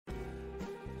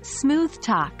Smooth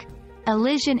talk.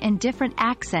 Elision in different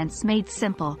accents made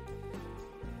simple.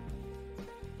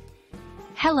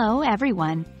 Hello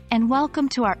everyone, and welcome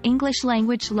to our English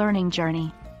language learning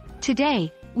journey.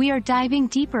 Today, we are diving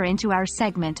deeper into our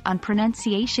segment on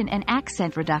pronunciation and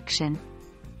accent reduction.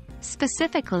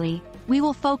 Specifically, we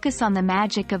will focus on the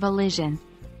magic of elision.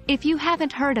 If you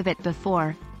haven't heard of it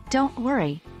before, don't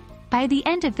worry. By the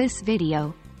end of this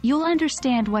video, you'll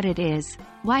understand what it is,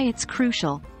 why it's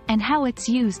crucial, and how it's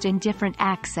used in different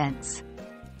accents.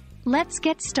 Let's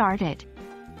get started.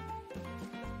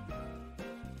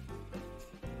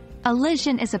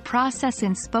 Elision is a process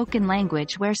in spoken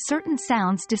language where certain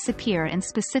sounds disappear in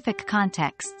specific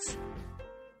contexts.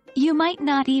 You might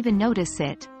not even notice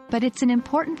it, but it's an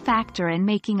important factor in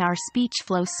making our speech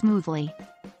flow smoothly.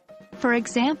 For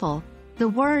example, the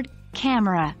word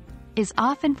camera is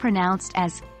often pronounced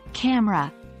as camera,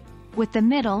 with the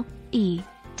middle E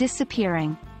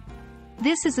disappearing.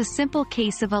 This is a simple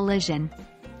case of elision.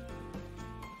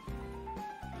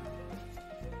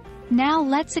 Now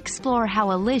let's explore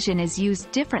how elision is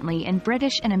used differently in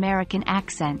British and American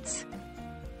accents.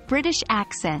 British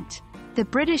accent. The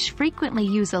British frequently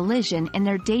use elision in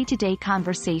their day-to-day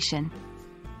conversation.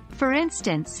 For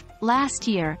instance, last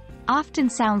year often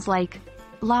sounds like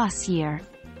loss year.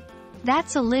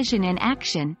 That's elision in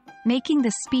action, making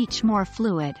the speech more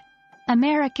fluid.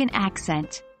 American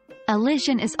accent.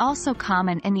 Elision is also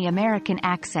common in the American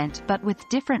accent but with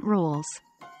different rules.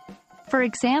 For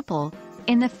example,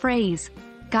 in the phrase,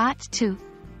 got to,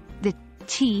 the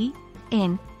T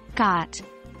in got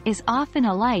is often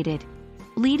elided,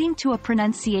 leading to a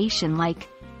pronunciation like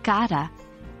gotta.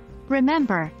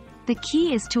 Remember, the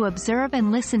key is to observe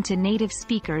and listen to native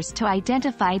speakers to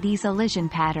identify these elision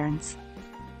patterns.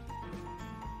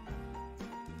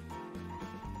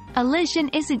 Elision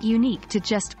isn't unique to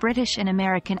just British and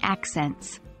American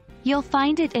accents. You'll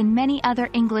find it in many other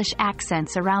English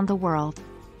accents around the world.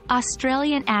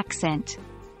 Australian accent.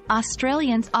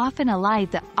 Australians often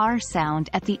elide the R sound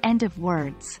at the end of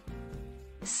words.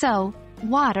 So,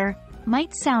 water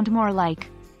might sound more like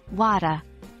wada.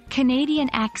 Canadian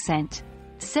accent.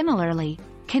 Similarly,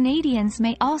 Canadians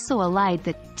may also elide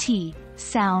the T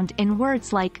sound in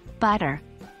words like butter,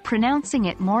 pronouncing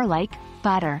it more like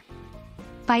butter.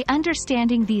 By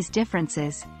understanding these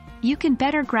differences, you can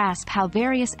better grasp how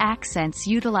various accents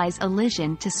utilize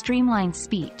elision to streamline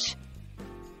speech.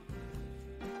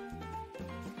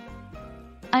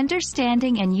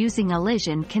 Understanding and using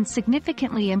elision can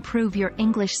significantly improve your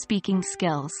English speaking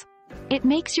skills. It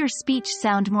makes your speech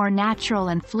sound more natural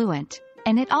and fluent,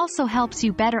 and it also helps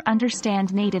you better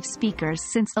understand native speakers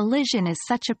since elision is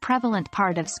such a prevalent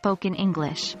part of spoken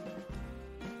English.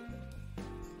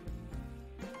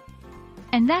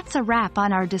 And that's a wrap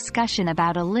on our discussion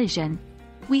about elision.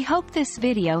 We hope this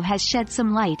video has shed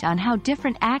some light on how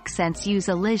different accents use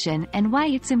elision and why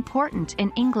it's important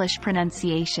in English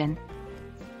pronunciation.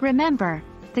 Remember,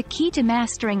 the key to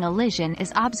mastering elision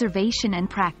is observation and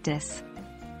practice.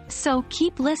 So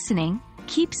keep listening,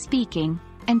 keep speaking,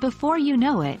 and before you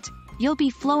know it, you'll be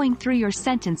flowing through your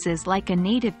sentences like a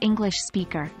native English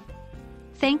speaker.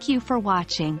 Thank you for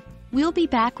watching. We'll be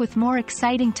back with more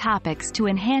exciting topics to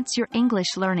enhance your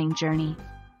English learning journey.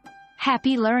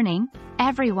 Happy learning,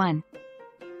 everyone!